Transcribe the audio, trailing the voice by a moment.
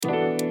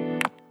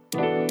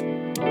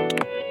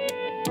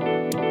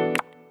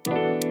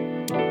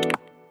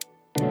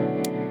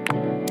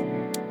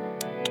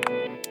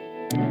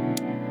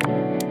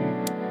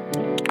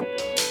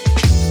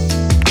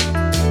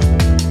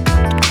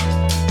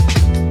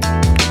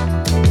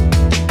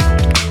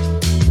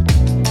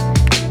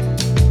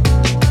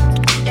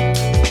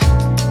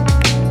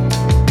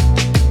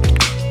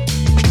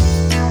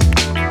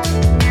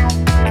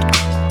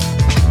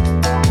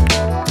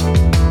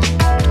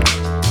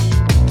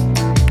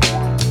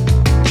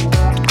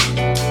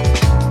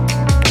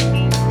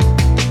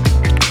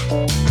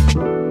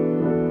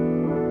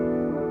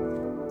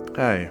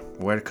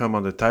welcome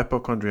on the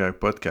Typochondriac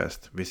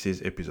podcast. This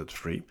is episode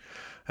 3.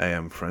 I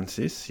am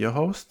Francis, your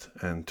host,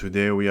 and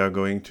today we are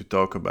going to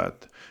talk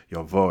about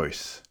your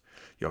voice,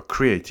 your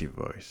creative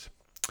voice.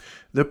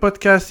 The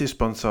podcast is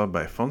sponsored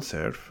by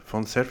FontSelf.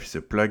 FontSelf is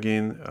a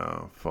plugin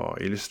for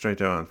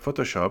Illustrator and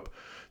Photoshop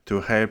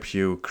to help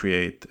you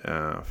create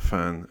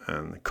fun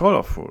and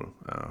colorful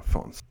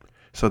fonts.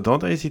 So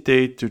don't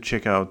hesitate to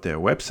check out their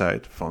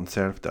website,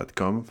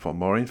 fontself.com, for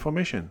more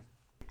information.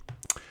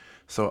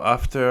 So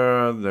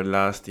after the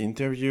last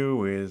interview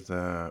with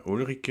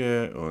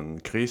Ulrike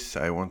and Chris,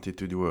 I wanted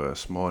to do a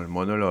small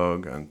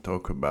monologue and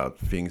talk about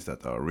things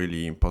that are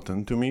really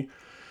important to me.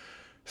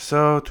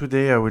 So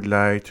today I would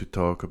like to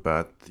talk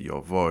about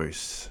your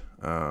voice.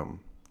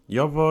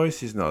 Your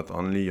voice is not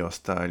only your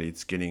style,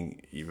 it's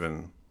getting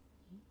even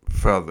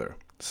further.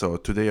 So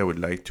today I would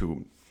like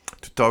to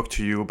talk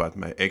to you about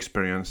my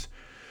experience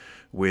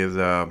with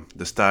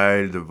the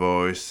style, the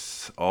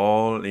voice,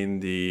 all in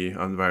the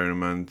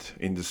environment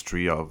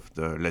industry of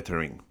the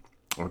lettering.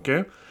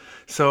 Okay,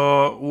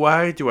 so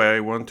why do I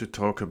want to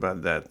talk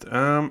about that?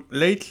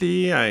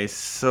 Lately I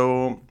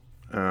saw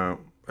a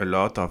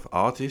lot of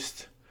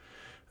artists,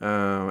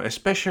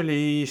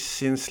 especially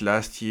since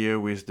last year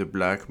with the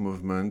Black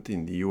movement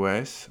in the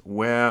US,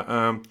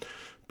 where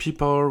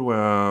people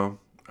were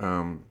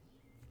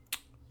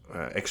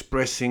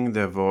expressing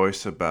their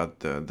voice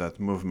about that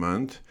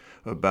movement,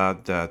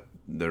 about the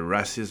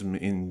racism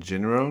in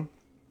general.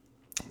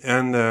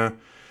 And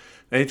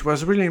it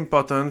was really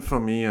important for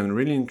me and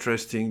really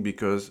interesting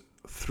because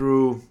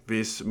through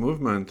this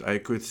movement I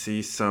could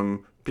see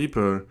some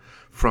people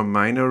from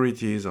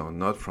minorities or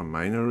not from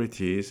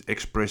minorities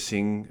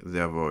expressing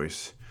their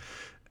voice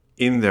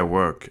in their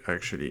work,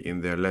 actually,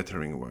 in their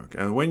lettering work.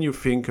 And when you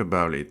think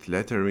about it,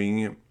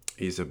 lettering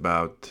is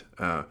about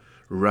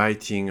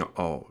writing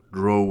or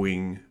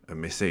drawing a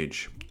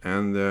message.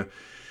 And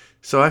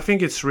so I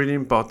think it's really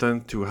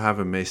important to have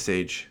a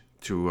message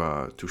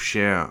to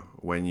share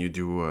when you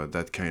do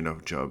that kind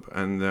of job.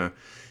 And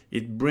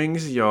it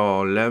brings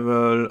your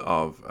level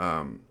of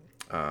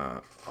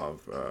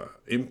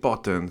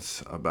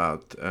importance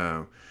about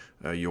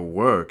your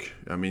work.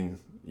 I mean,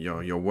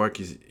 your work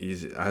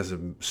has a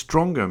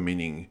stronger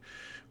meaning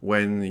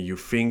when you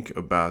think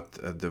about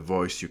the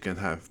voice you can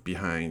have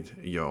behind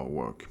your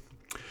work.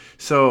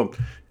 So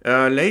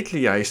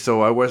lately I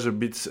was a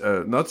bit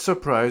not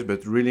surprised,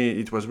 but really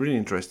it was really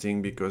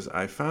interesting because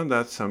I found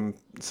that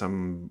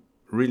some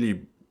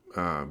really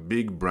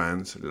big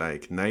brands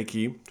like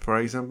Nike, for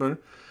example,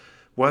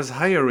 was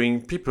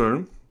hiring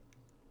people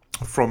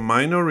from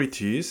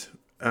minorities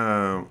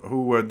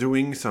who were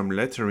doing some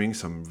lettering,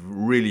 some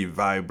really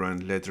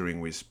vibrant lettering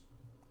with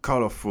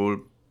colorful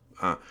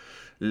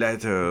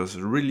letters,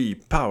 really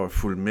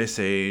powerful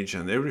message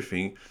and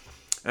everything.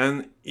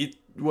 And it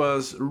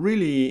was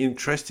really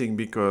interesting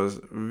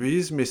because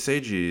these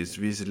messages,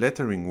 these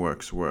lettering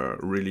works were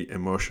really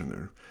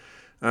emotional.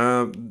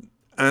 And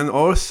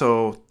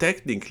also,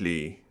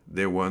 technically,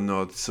 they were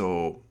not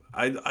so...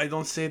 I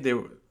don't say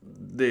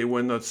they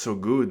were not so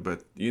good,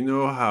 but you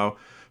know how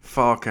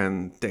far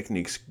can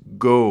techniques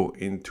go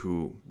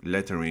into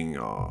lettering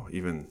or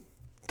even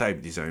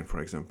type design,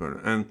 for example.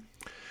 And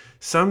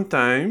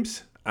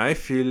sometimes I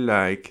feel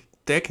like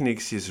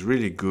techniques is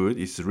really good,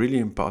 it's really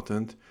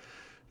important,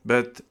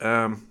 but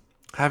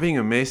having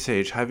a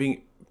message,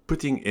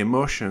 putting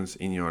emotions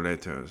in your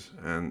letters,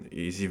 and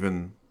is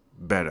even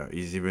better,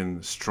 is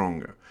even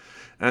stronger.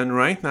 And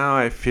right now,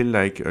 I feel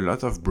like a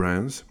lot of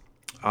brands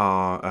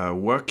are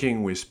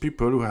working with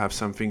people who have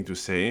something to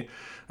say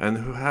and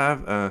who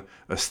have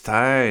a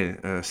style,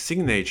 a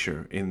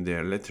signature in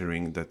their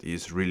lettering that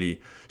is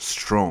really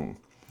strong.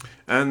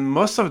 And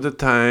most of the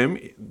time,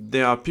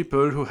 there are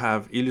people who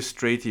have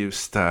illustrative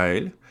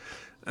style,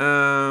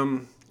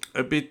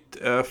 a bit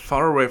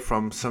far away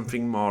from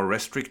something more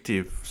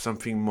restrictive,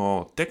 something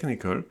more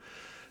technical.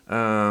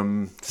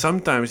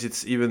 Sometimes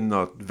it's even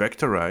not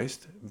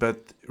vectorized,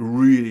 but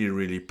really,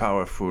 really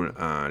powerful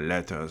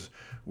letters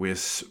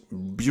with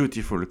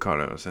beautiful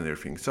colors and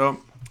everything. So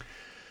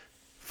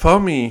for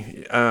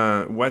me,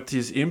 what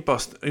is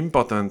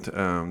important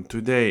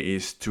today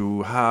is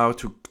how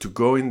to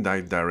go in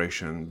that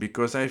direction,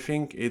 because I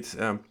think it's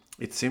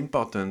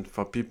important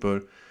for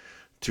people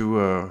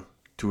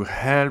to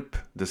help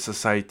the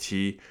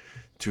society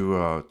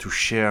to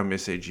share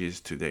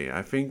messages today.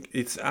 I think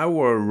it's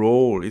our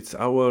role, it's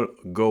our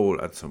goal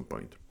at some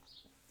point.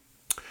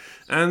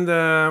 And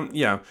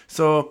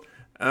so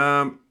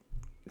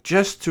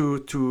just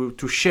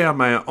to share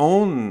my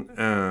own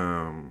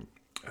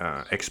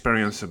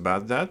experience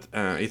about that,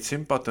 it's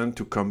important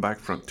to come back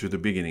to the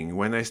beginning.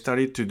 When I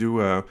started to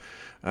do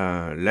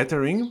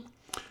lettering,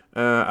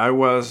 I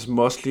was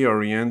mostly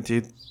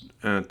oriented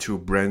to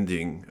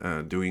branding,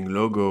 doing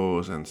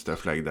logos and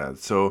stuff like that.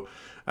 So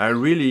I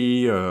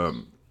really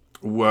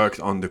worked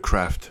on the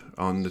craft,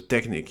 on the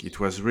technique. It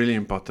was really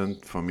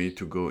important for me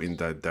to go in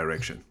that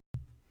direction.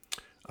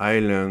 I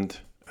learned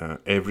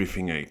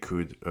everything I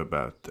could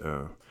about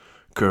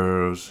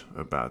curves,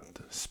 about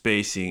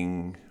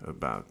spacing,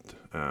 about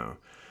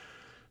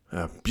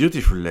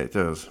beautiful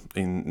letters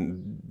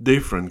in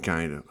different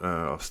kind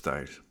of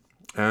styles.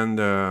 And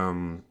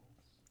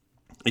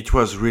it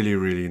was really,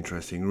 really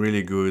interesting,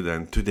 really good.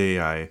 And today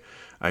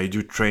I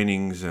do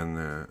trainings and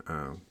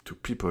to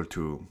people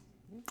to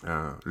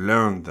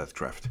learn that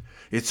craft.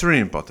 It's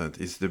really important.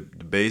 It's the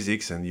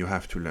basics, and you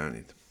have to learn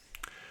it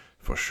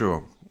for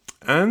sure.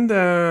 And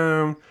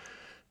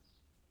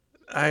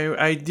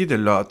I did a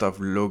lot of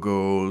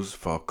logos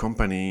for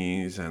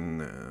companies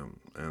and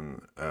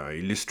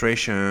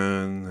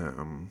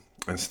illustration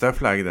and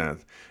stuff like that.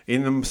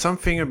 In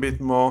something a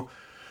bit more,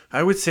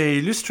 I would say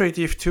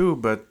illustrative too,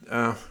 but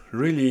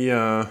really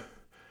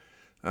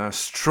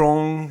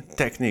strong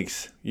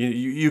techniques.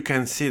 You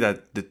can see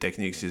that the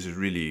techniques is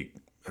really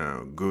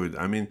good.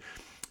 I mean,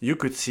 you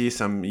could see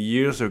some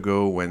years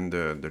ago when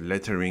the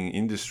lettering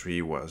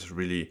industry was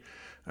really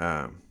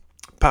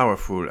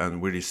powerful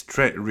and really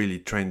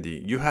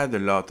trendy. You had a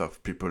lot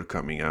of people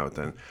coming out,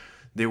 and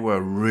they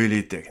were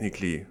really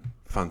technically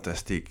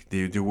fantastic.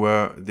 They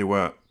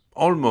were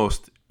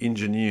almost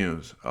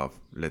engineers of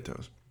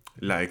letters,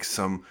 like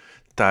some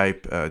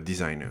type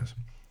designers.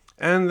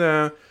 And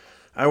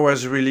I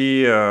was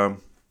really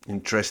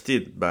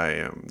interested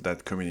by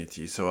that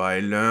community. So I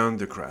learned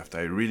the craft.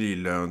 I really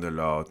learned a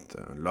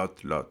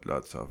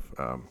lots of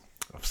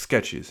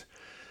sketches.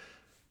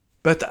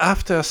 But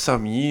after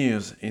some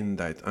years in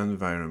that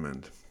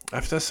environment,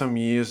 after some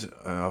years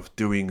of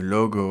doing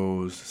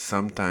logos,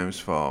 sometimes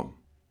for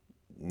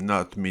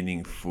not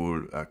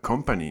meaningful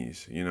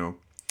companies,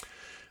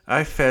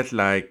 I felt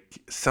like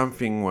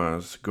something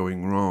was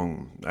going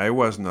wrong. I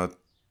was not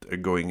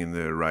going in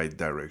the right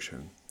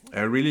direction.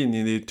 I really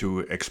needed to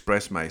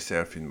express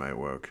myself in my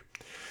work.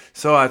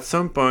 So at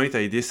some point,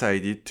 I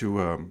decided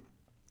to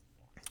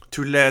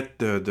let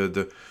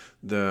the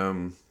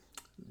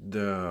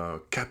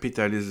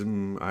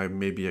capitalism.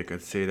 Maybe I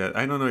could say that.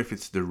 I don't know if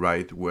it's the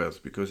right word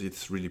because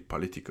it's really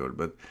political,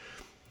 but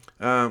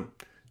um,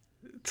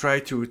 try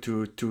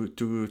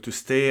to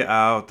stay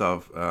out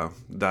of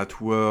that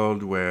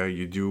world where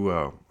you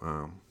do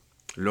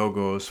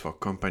logos for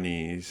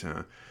companies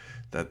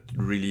that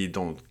really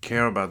don't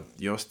care about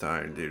your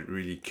style. They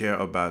really care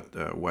about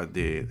what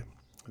they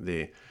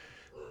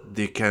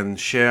they can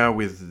share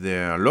with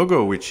their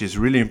logo, which is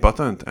really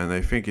important. And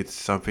I think it's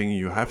something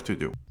you have to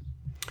do.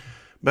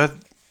 But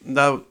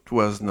that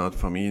was not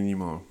for me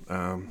anymore.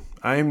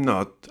 I'm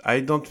not. I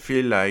don't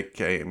feel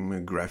like I'm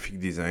a graphic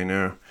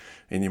designer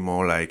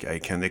anymore. Like I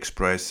can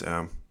express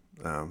um,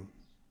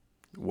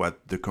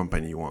 what the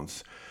company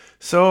wants.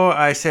 So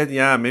I said,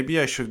 yeah, maybe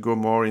I should go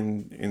more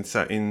in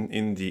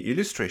the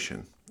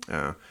illustration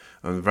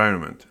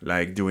environment,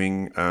 like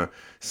doing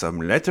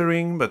some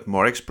lettering, but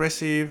more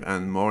expressive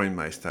and more in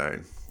my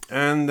style.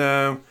 And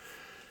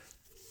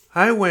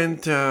I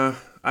went.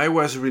 I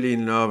was really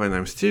in love, and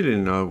I'm still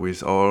in love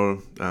with all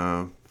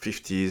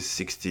 50s,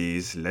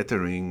 60s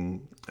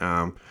lettering,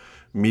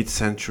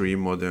 mid-century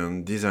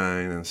modern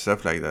design, and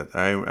stuff like that.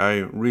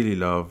 I really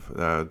love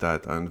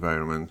that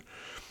environment.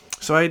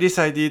 So I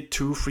decided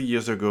 2, 3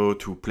 years ago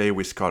to play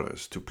with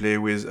colors, to play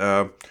with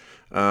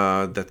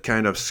that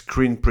kind of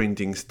screen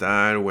printing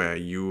style where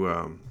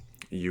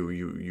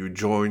you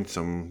join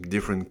some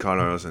different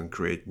colors and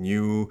create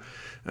new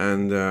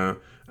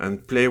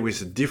and play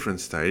with a different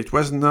style. It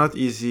was not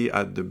easy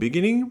at the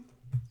beginning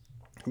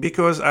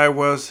because I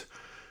was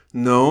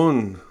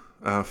known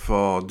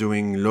for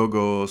doing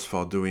logos,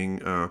 for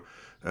doing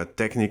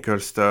technical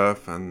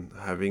stuff and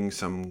having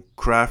some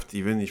craft,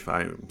 even if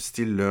I'm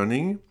still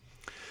learning.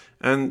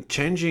 And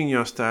changing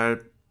your style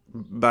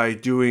by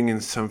doing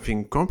in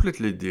something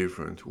completely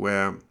different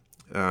where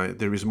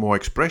there is more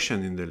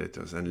expression in the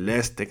letters and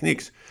less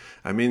techniques.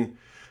 I mean,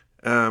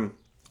 um,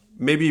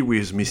 maybe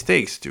with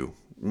mistakes too,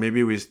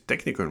 maybe with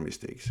technical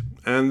mistakes.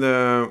 And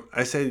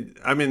I said,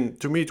 I mean,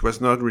 to me, it was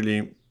not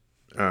really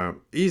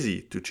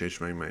easy to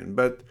change my mind.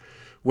 But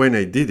when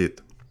I did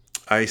it,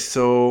 I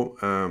saw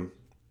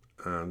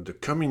the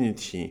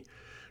community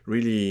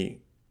really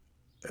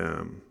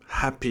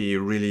happy,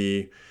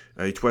 really.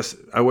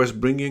 I was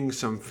bringing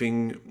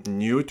something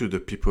new to the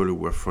people who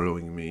were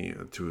following me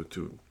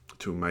to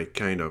my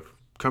kind of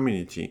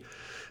community,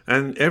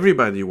 and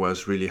everybody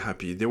was really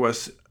happy. There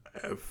was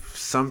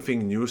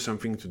something new,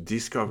 something to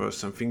discover,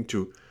 something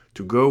to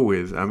go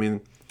with. I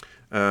mean,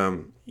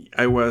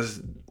 I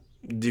was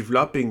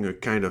developing a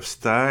kind of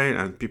style,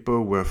 and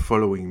people were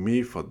following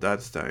me for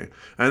that style,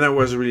 and I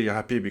was really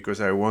happy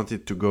because I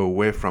wanted to go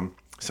away from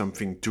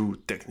something too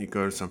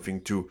technical,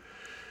 something too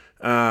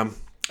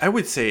I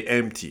would say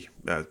empty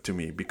to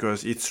me,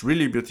 because it's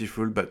really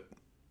beautiful, but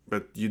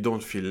you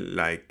don't feel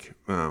like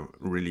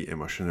really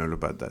emotional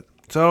about that.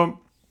 So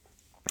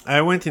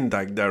I went in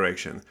that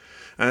direction,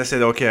 and I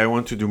said, okay, I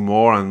want to do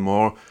more and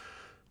more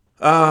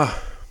uh,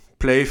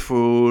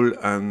 playful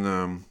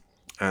and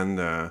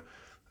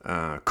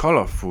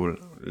colorful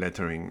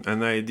lettering,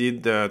 and I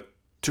did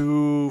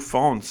 2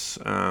 fonts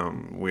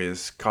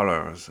with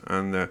colors,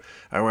 and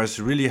I was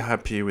really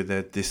happy with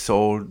that. They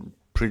sold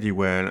pretty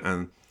well,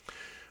 and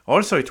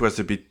Also, it was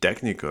a bit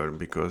technical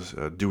because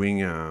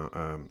doing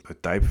a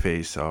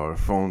typeface or a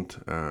font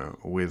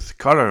with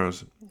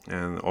colors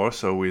and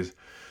also with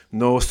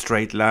no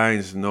straight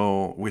lines,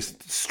 no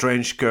with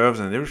strange curves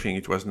and everything,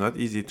 it was not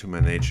easy to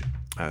manage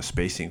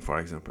spacing, for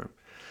example.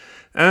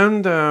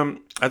 And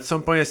at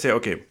some point, I say,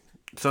 okay,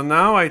 so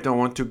now I don't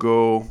want to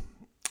go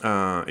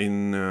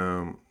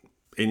in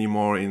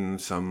anymore in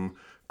some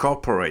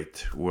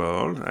corporate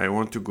world. I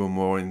want to go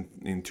more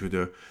into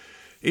the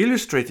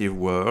illustrative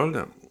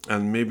world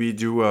and maybe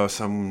do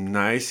some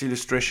nice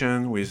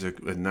illustration with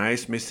a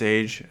nice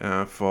message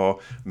for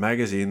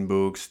magazine,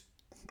 books,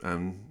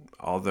 and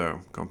other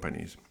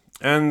companies.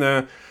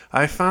 And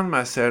I found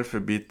myself a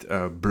bit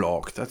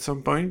blocked at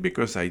some point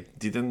because I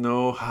didn't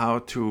know how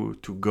to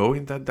go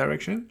in that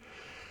direction.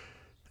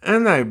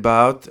 And I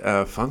bought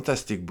a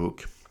fantastic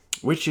book,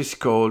 which is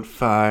called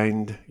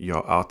Find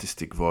Your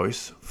Artistic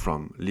Voice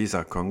from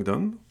Lisa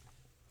Congdon.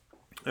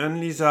 And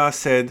Lisa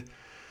said,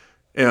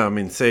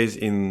 says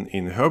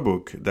in her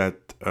book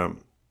that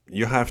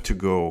you have to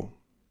go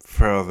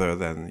further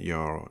than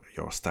your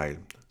style.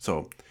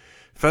 So,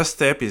 first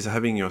step is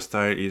having your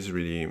style is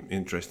really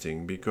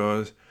interesting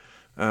because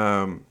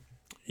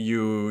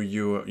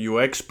you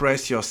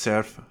express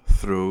yourself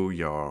through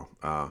your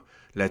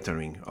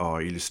lettering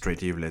or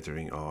illustrative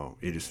lettering or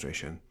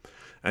illustration,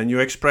 and you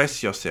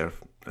express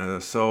yourself.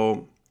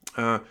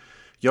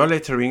 Your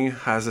lettering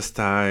has a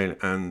style,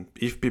 and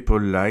if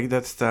people like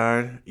that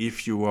style,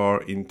 if you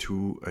are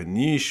into a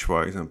niche,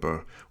 for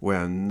example,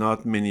 where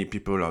not many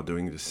people are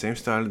doing the same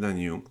style than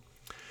you,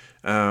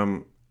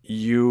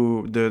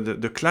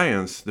 the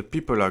clients, the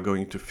people are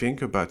going to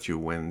think about you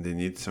when they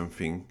need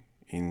something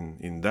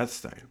in that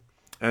style,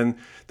 and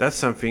that's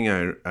something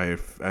I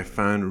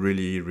found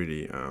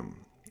really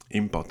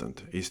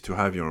important, is to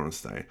have your own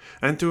style.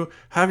 And to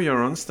have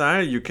your own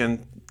style, you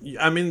can,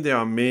 there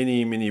are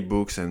many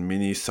books and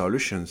many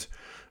solutions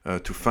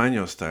to find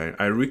your style.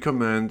 I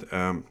recommend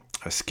a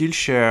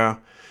Skillshare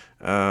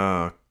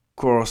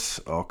course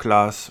or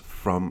class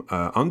from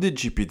Andy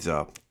G.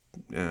 Pizza,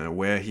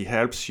 where he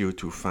helps you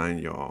to find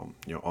your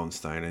own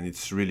style, and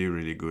it's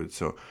really good.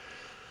 So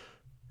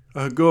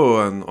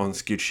go on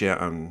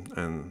Skillshare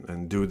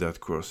and do that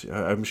course.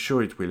 I'm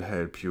sure it will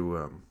help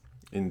you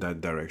in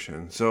that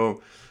direction.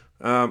 So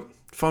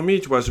for me,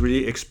 it was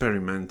really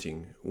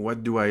experimenting.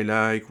 What do I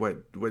like?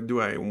 What do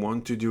I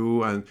want to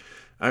do? And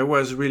I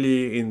was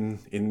really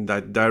in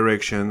that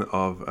direction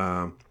of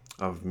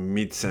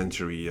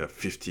mid-century,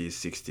 50s,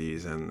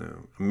 60s,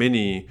 and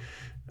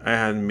I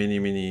had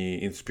many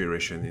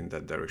inspiration in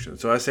that direction.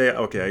 So I say,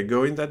 okay, I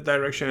go in that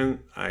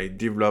direction. I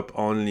develop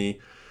only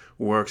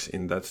works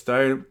in that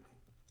style,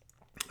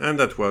 and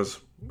that was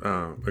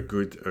a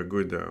good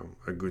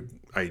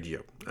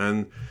idea.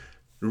 And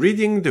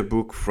reading the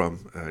book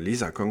from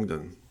Lisa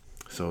Congdon,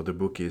 so the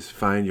book is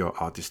Find Your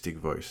Artistic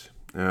Voice.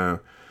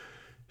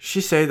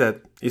 She said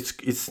that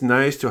it's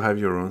nice to have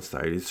your own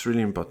style. It's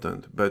really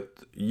important, but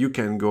you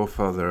can go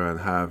further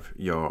and have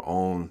your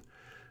own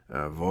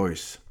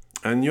voice.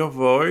 And your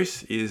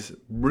voice is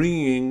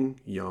bringing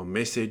your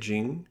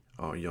messaging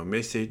or your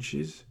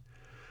messages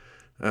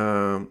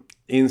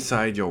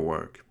inside your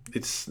work.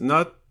 It's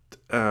not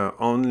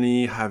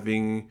only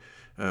having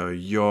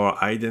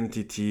your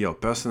identity or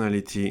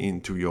personality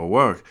into your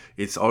work.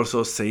 It's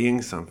also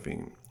saying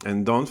something.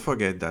 And don't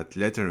forget that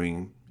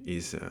lettering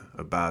is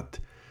about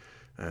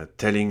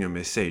telling a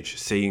message,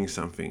 saying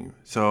something.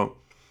 So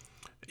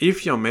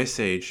if your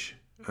message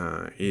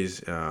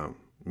is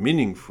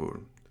meaningful,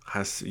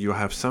 you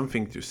have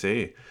something to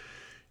say,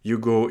 you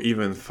go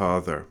even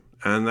further.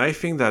 And I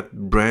think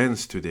that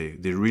brands today,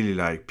 they really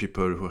like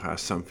people who have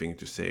something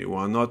to say, who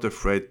are not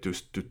afraid to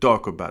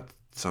talk about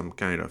some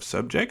kind of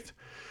subject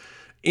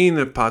in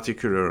a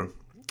particular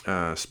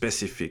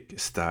specific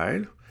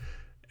style,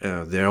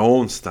 their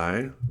own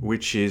style,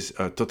 which is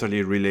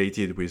totally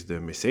related with the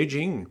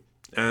messaging.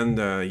 And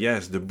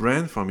yes, the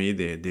brand, for me,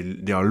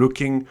 they are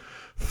looking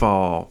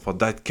for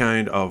that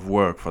kind of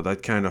work, for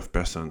that kind of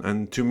person.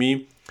 And to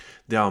me,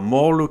 they are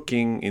more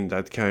looking in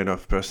that kind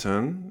of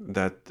person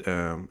that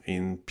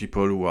in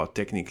people who are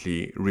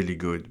technically really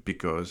good,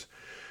 because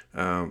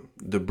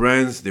the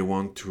brands, they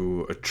want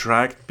to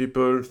attract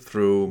people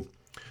through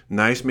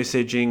nice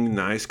messaging,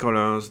 nice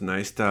colors,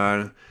 nice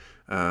style.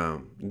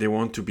 They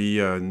want to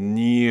be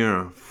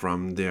near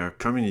from their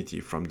community,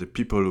 from the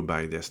people who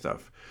buy their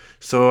stuff.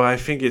 So I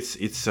think it's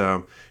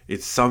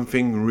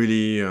something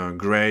really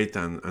great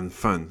and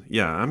fun.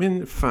 Yeah,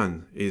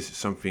 fun is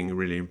something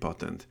really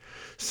important.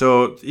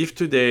 So if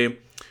today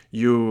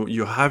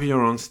you have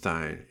your own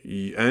style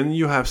and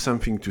you have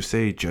something to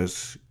say,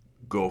 just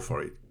go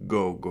for it.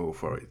 Go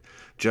for it.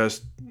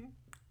 Just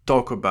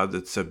talk about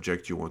the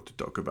subject you want to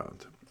talk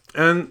about.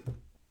 And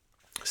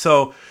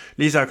so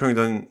Lisa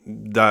Congdon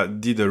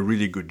did a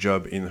really good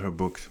job in her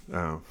book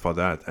for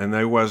that. And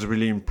I was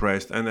really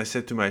impressed. And I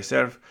said to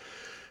myself,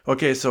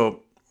 okay,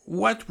 so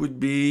what would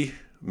be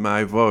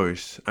my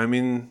voice?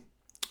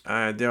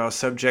 There are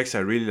subjects I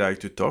really like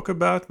to talk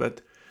about,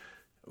 but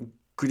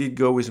could it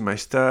go with my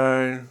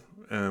style?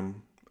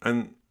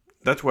 And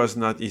that was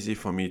not easy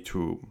for me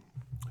to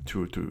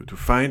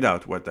find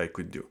out what I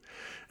could do.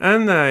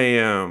 And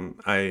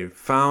I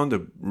found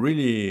a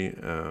really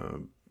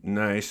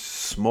nice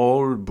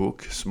small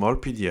book, small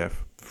PDF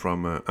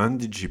from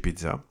Andy G.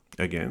 Pizza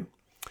again.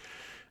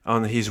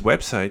 On his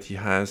website, he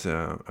has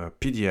a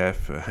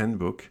PDF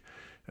handbook,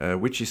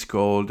 which is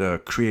called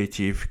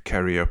Creative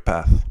Career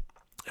Path.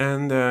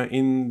 And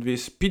in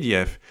this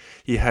PDF,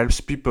 he helps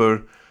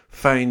people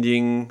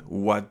finding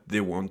what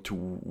they want to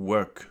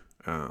work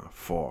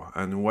for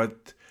and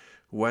what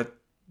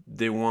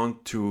they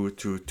want to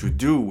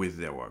do with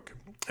their work.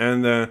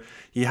 And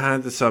he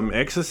had some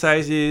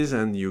exercises,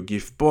 and you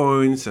give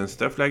points and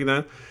stuff like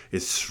that.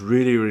 It's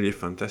really, really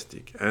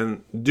fantastic.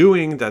 And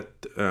doing that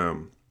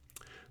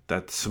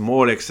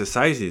small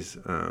exercises,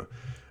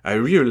 I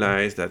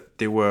realized that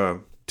there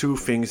were two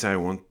things I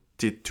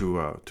wanted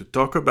to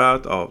talk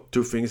about, or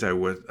two things I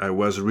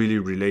was really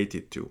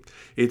related to.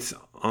 It's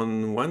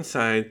on one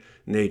side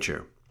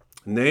nature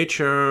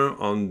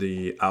on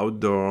the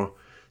outdoor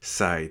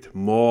side,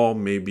 more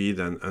maybe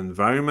than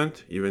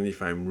environment, even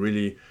if I'm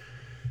really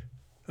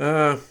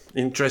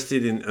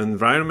interested in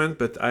environment,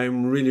 but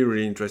I'm really,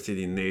 really interested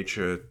in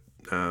nature,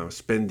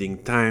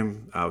 spending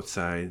time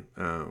outside,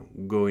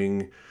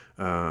 going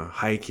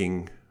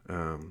hiking,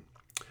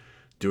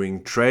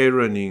 doing trail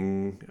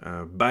running,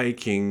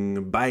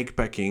 biking,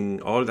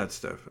 bikepacking, all that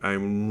stuff.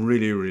 I'm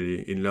really,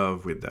 really in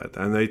love with that.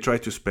 And I try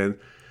to spend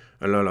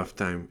a lot of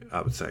time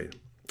outside.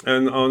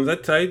 And on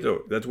that side,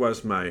 that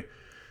was my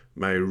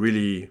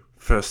really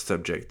first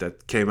subject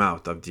that came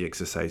out of the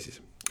exercises.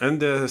 And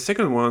the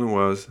second one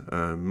was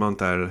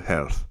mental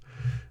health.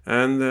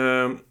 And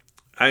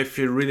I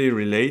feel really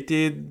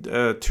related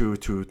to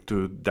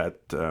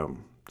that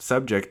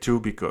subject too,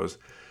 because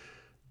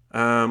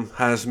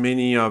as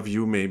many of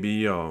you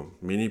maybe, or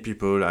many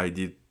people, I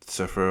did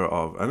suffer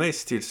of, and I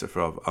still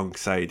suffer of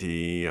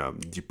anxiety,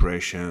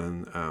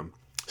 depression,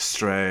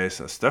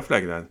 stress, stuff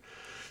like that.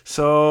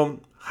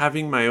 So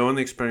having my own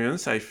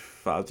experience, I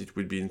thought it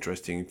would be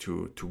interesting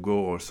to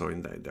go also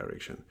in that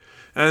direction.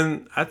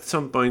 And at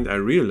some point, I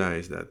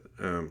realized that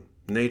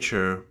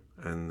nature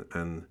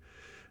and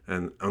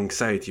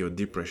anxiety or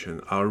depression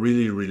are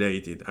really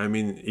related. I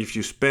mean, if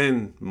you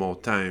spend more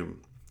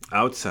time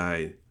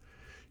outside,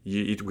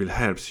 it will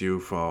help you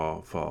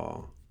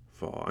for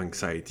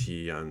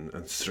anxiety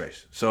and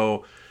stress.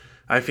 So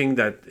I think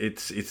that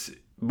it's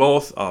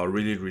both are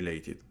really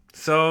related.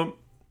 So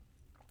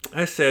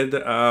I said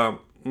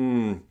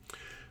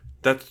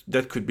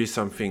that could be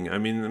something. I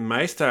mean,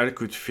 my style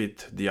could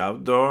fit the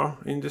outdoor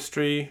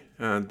industry,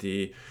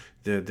 the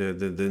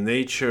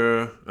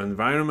nature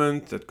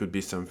environment. That could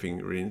be something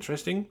really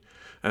interesting,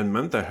 and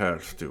mental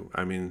health too.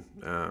 I mean,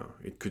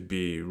 it could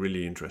be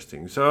really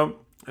interesting. So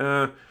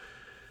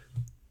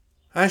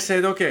I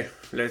said, okay,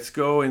 let's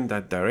go in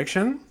that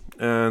direction.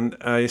 And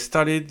I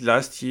started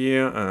last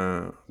year,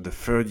 the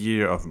third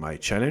year of my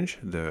challenge,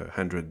 the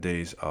 100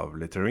 days of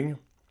lettering.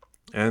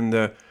 And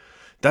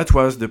that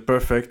was the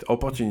perfect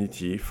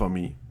opportunity for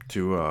me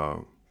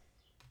to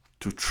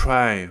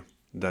try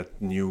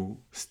that new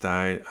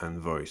style and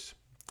voice.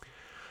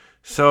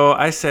 So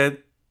I said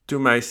to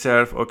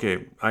myself,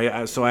 okay,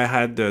 I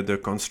had the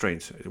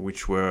constraints,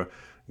 which were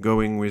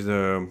going with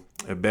a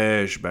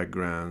beige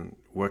background,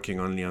 working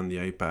only on the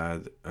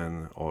iPad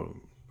and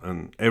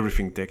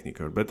everything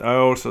technical. But I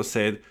also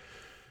said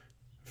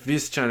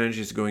this challenge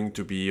is going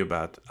to be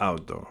about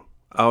outdoor.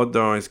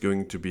 Outdoor is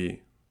going to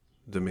be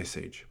the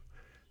message.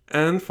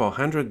 And for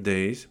 100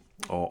 days,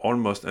 or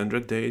almost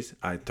 100 days,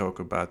 I talk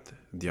about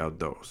the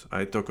outdoors.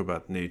 I talk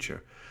about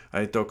nature.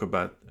 I talk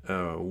about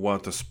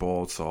water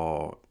sports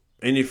or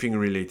anything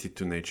related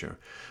to nature.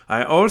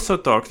 I also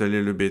talked a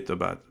little bit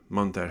about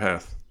mental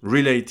health,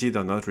 related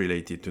or not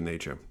related to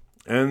nature.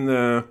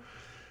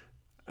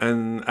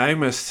 And I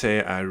must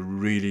say, I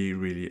really,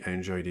 really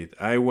enjoyed it.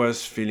 I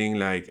was feeling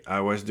like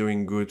I was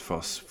doing good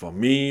for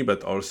me,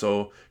 but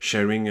also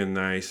sharing a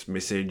nice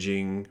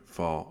messaging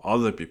for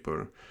other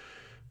people.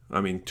 I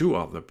mean, to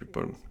other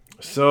people.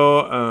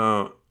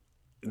 So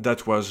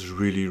that was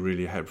really,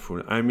 really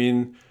helpful. I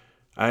mean,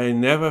 I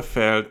never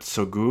felt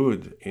so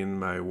good in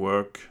my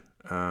work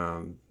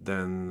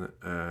than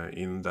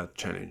in that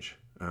challenge.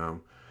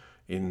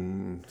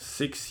 In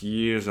 6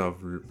 years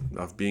of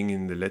being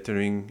in the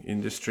lettering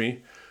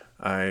industry,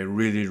 I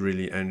really,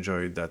 really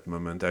enjoyed that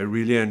moment. I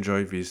really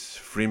enjoyed this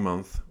 3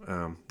 months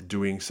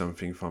doing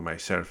something for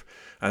myself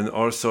and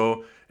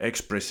also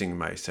expressing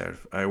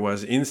myself. I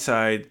was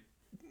inside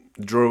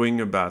drawing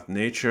about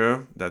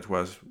nature that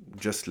was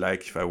just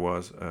like if I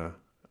was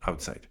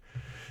outside.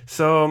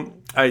 So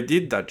I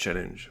did that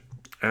challenge.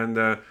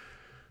 And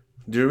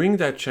during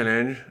that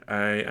challenge,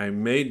 I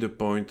made the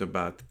point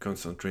about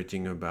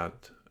concentrating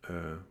about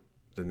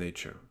the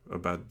nature,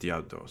 about the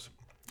outdoors.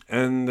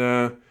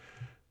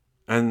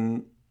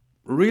 And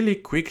really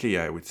quickly,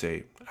 I would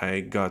say, I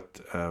got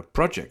a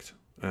project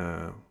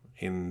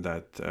in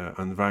that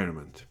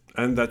environment.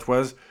 And that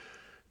was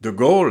the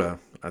goal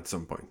at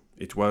some point.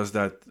 It was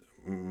that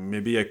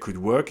maybe I could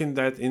work in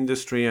that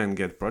industry and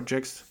get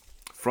projects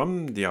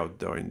from the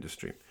outdoor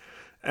industry.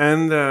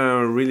 And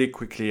really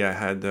quickly, I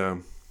had a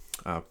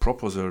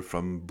proposal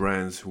from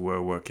brands who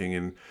were working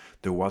in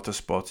the water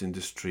sports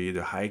industry,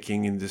 the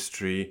hiking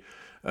industry,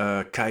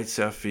 kite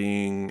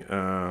surfing,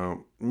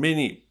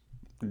 many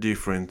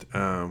different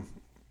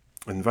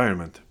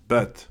environment.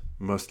 But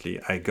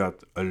mostly, I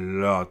got a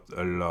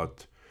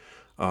lot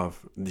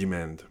of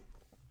demand.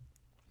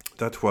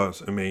 That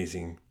was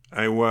amazing.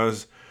 I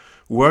was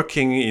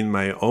working in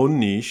my own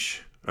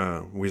niche,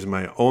 with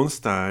my own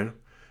style,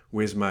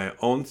 with my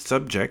own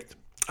subject.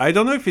 I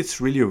don't know if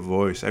it's really a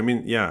voice. I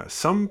mean, yeah,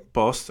 some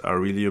posts are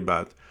really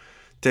about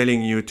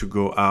telling you to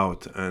go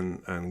out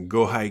and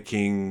go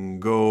hiking,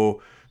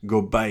 go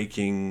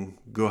biking,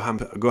 go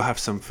have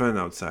some fun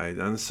outside.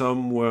 And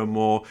some were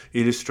more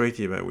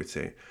illustrative, I would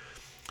say.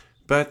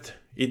 But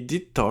it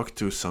did talk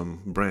to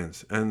some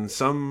brands, and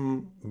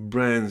some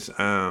brands,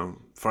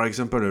 for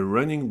example, a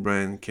running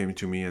brand came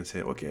to me and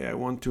said, okay, I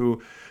want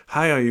to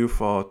hire you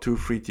for 2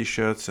 free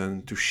t-shirts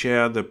and to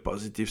share the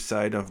positive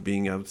side of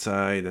being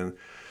outside.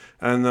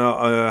 And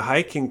a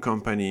hiking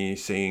company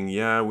saying,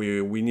 yeah,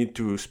 we need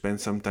to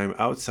spend some time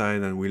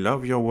outside and we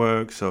love your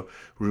work, so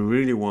we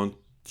really want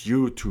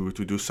you to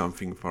do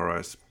something for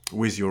us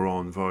with your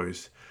own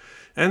voice.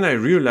 And I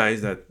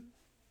realized that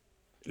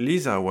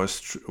Lisa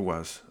was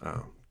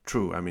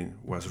true. I mean,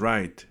 was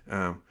right.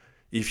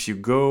 If you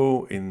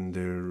go in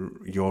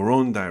your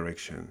own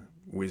direction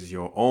with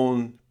your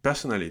own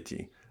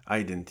personality,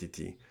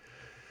 identity,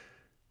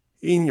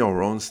 in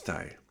your own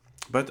style,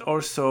 but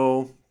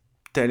also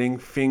telling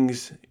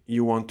things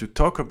you want to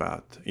talk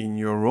about in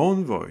your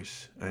own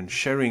voice and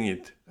sharing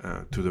it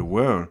to the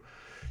world,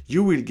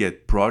 you will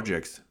get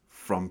projects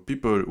from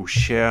people who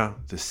share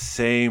the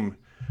same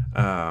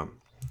uh,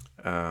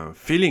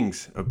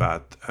 feelings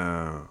about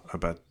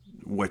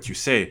what you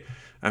say.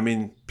 I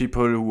mean,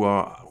 people who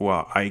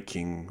are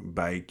hiking,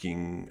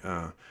 biking,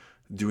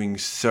 doing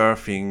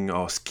surfing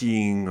or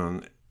skiing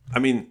on, I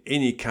mean,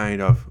 any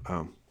kind of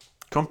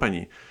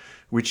company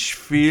which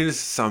feels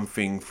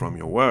something from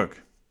your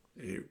work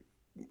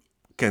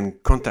can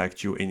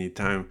contact you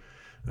anytime,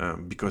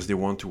 because they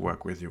want to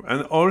work with you.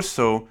 And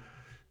also,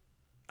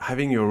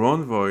 having your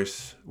own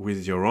voice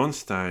with your own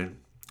style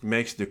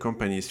makes the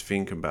companies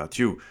think about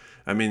you.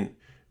 I mean,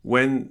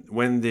 when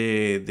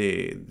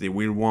they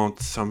will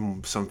want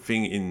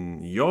something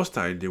in your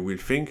style, they will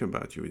think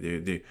about you.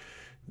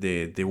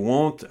 They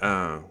won't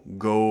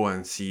go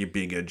and see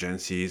big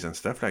agencies and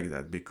stuff like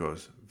that,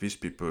 because these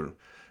people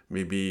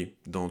maybe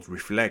don't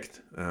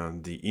reflect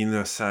the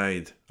inner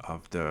side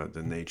of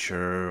the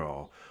nature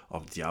or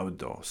of the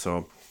outdoor.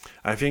 So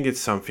I think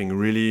it's something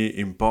really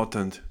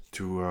important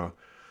to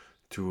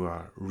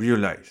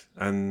realize,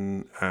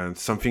 and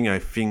something I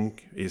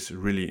think is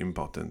really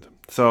important.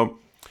 So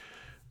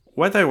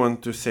what I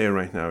want to say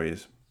right now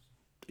is,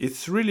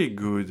 it's really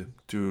good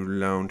to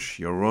launch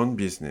your own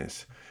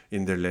business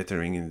in the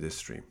lettering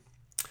industry,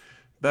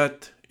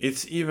 but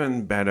it's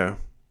even better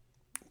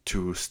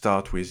to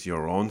start with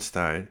your own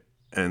style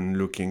and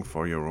looking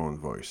for your own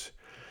voice.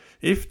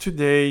 If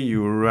today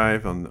you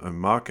arrive on a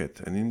market,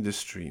 an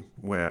industry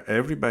where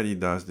everybody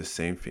does the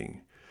same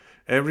thing,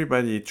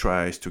 everybody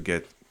tries to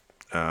get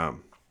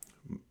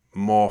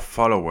more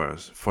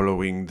followers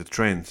following the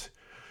trends,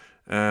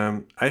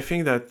 I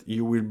think that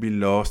you will be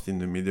lost in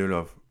the middle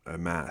of a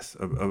mass,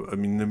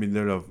 in the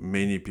middle of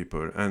many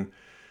people, and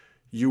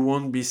you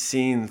won't be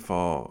seen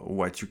for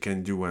what you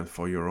can do and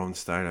for your own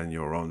style and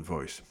your own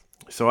voice.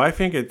 So I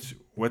think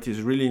what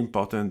is really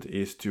important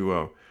is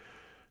to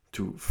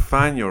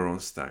find your own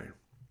style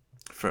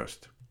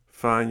first.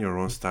 Find your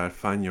own style,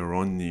 find your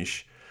own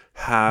niche,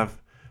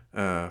 have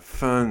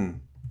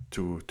fun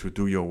to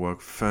do your work,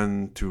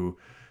 fun to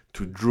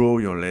draw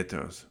your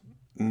letters.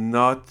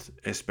 Not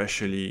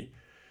especially,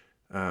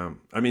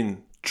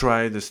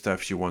 try the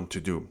stuff you want to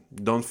do.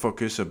 Don't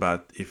focus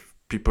about if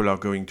people are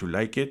going to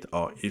like it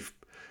or if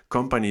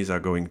companies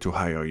are going to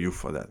hire you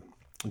for that.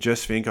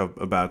 Just think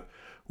about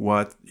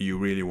what you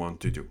really want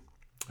to do.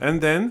 And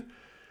then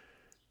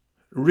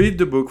read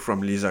the book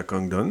from Lisa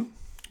Congdon.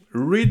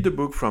 Read the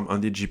book from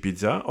Andy G.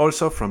 Pizza.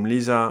 Also from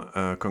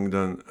Lisa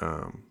Congdon,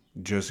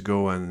 just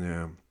go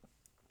and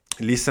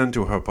listen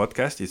to her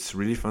podcast. It's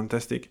really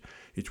fantastic.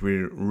 It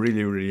will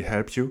really, really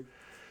help you.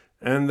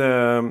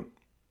 And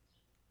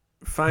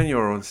find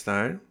your own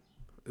style.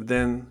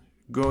 Then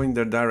go in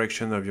the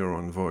direction of your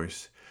own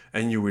voice.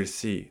 And you will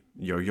see,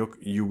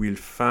 you will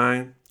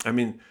find,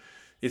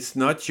 it's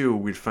not you who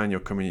will find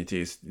your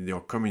community, it's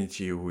your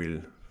community who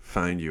will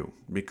find you.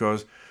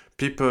 Because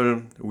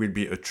people will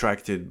be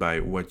attracted by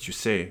what you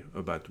say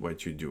about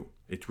what you do.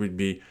 It will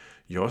be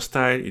your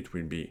style, it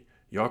will be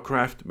your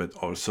craft, but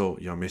also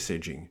your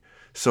messaging.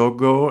 So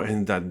go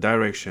in that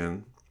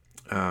direction.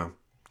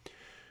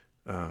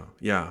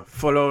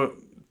 Follow,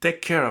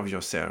 take care of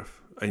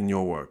yourself in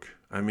your work.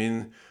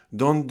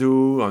 Don't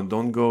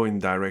go in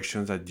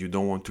directions that you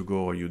don't want to go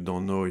or you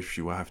don't know if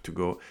you have to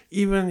go.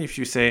 Even if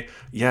you say,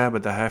 yeah,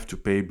 but I have to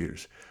pay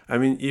bills.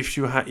 If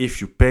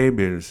you pay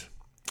bills,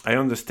 I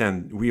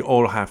understand we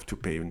all have to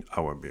pay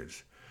our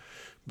bills.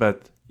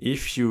 But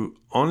if you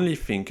only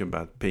think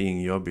about paying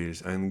your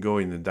bills and go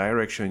in a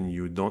direction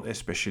you don't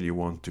especially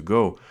want to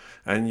go,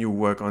 and you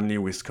work only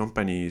with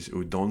companies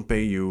who don't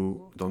pay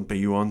you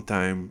on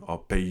time, or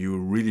pay you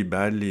really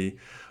badly,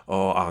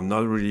 or are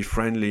not really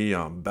friendly,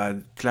 or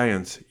bad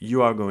clients,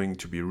 you are going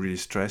to be really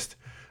stressed,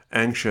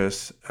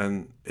 anxious,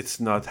 and it's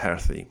not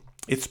healthy.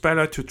 It's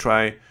better to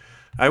try,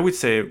 I would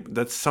say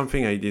that's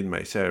something I did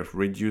myself,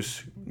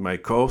 reduce my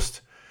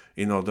cost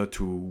in order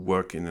to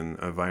work in an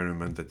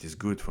environment that is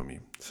good for me.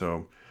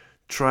 So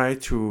try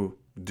to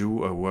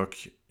do a work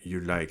you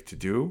like to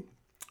do,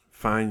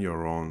 find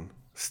your own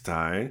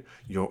style,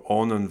 your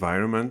own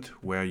environment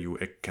where you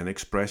can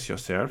express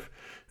yourself,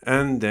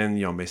 and then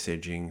your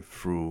messaging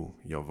through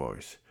your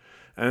voice.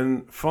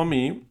 And for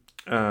me,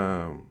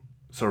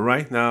 so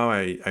right now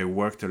I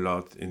worked a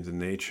lot in the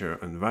nature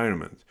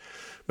environment.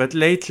 But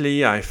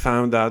lately I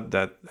found out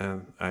that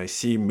I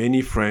see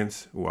many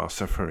friends who are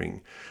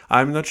suffering.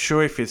 I'm not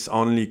sure if it's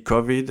only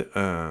COVID,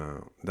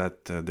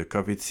 the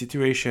COVID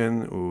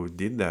situation who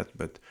did that,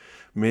 but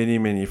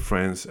many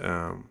friends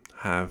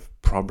have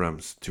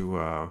problems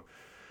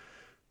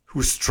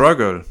who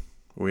struggle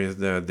with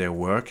their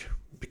work,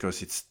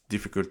 because it's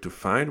difficult to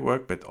find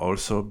work, but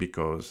also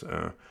because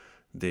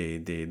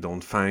they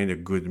don't find a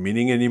good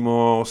meaning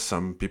anymore.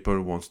 Some people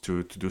want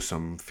to do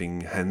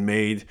something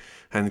handmade,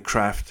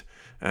 handcraft,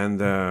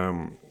 and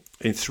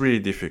it's really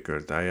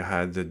difficult. I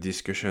had a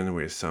discussion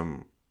with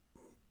some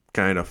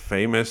kind of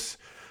famous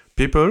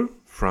people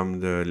from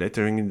the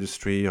lettering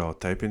industry or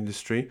type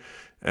industry,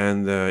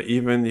 and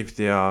even if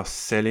they are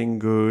selling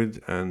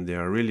good and they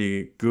are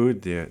really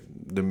good,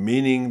 the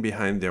meaning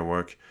behind their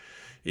work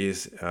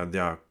is they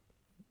are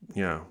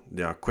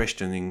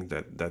questioning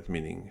that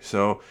meaning.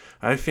 So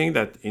I think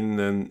that in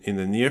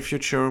the near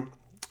future,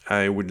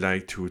 I would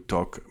like to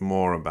talk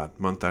more about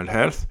mental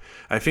health.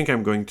 I think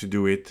I'm going to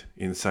do it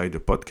inside the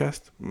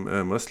podcast,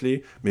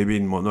 mostly, maybe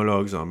in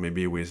monologues or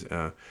maybe with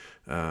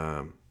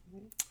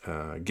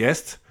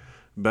guests.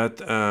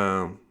 But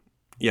I'm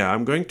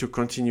going to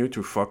continue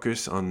to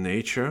focus on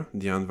nature,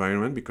 the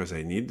environment, because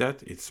I need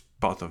that. It's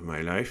part of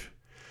my life.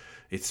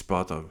 It's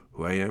part of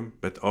who I am.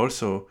 But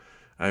also,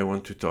 I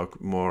want to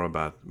talk more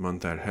about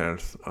mental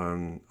health,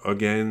 and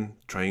again,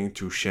 trying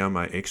to share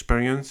my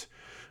experience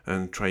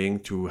and trying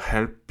to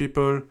help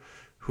people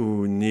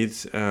who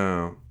needs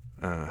help.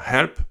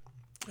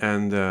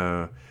 And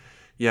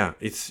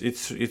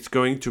it's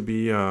going to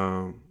be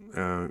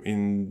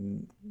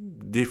in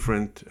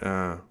different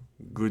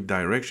good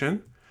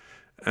direction.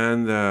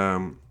 And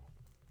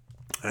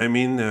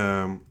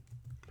I'm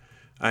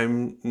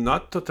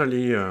not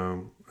totally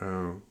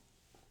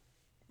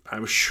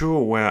I'm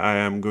sure where I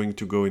am going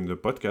to go in the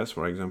podcast,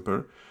 for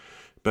example.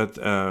 But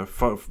I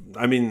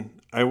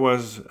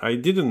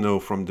didn't know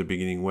from the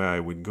beginning where I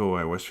would go.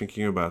 I was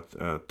thinking about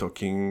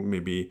talking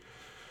maybe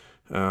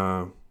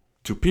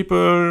to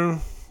people,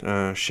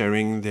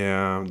 sharing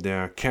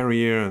their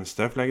career and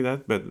stuff like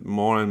that. But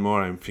more and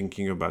more, I'm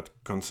thinking about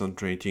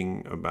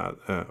concentrating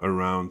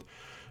around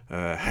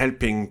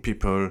helping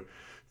people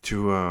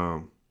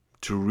to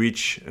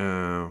reach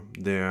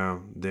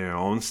their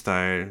own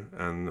style,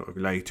 and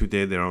like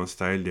today, their own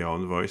style, their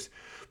own voice,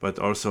 but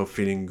also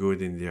feeling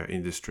good in their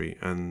industry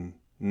and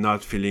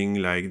not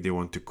feeling like they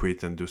want to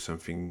quit and do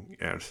something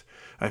else.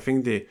 I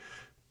think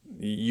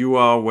you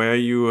are where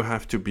you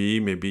have to be.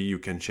 Maybe you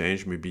can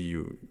change.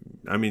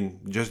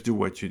 Just do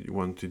what you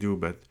want to do.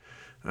 But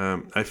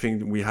I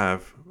think we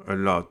have a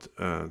lot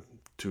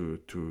to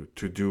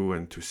do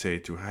and to say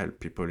to help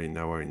people in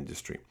our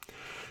industry.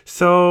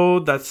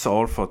 So that's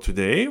all for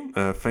today.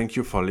 Thank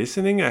you for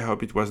listening. I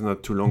hope it was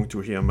not too long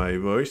to hear my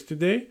voice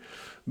today.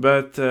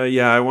 But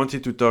I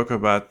wanted to talk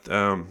about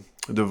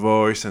the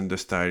voice and the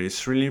style.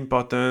 It's really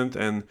important,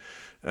 and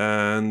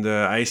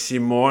I see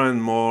more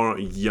and more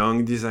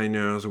young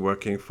designers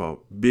working for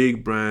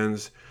big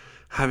brands,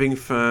 having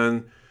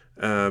fun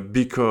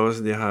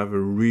because they have a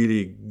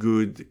really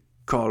good,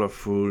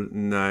 colorful,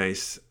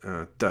 nice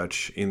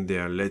touch in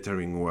their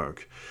lettering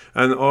work.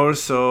 And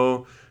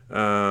also,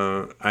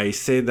 I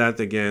say that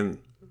again,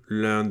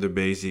 learn the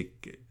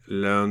basic,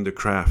 learn the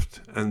craft,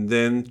 and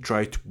then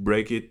try to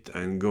break it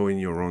and go in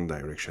your own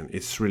direction.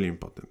 It's really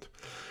important.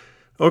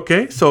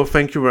 Okay, so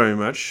thank you very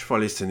much for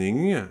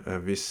listening.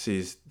 This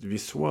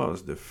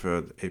was the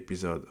third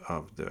episode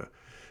of the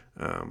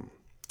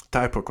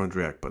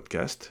Typochondriac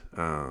podcast,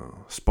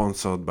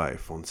 sponsored by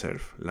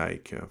PhoneSelf,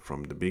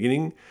 from the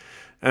beginning.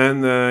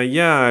 And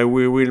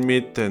we will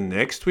meet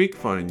next week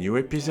for a new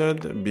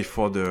episode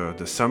before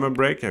the summer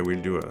break. I will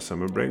do a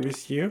summer break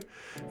this year.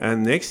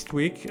 And next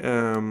week,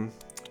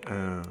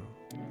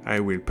 I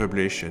will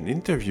publish an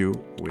interview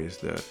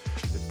with the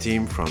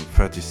team from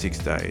 36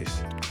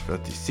 Days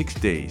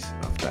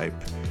of Type,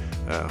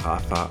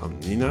 Rafa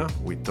and Nina.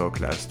 We talked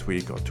last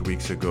week or 2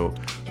 weeks ago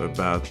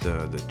about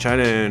the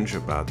challenge,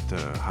 about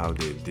how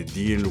they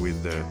deal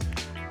with the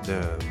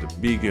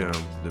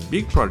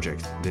big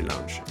project they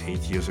launched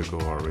 8 years ago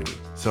already.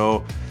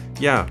 So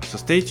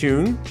stay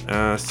tuned.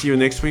 See you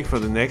next week for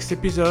the next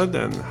episode,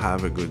 and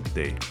have a good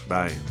day.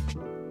 Bye.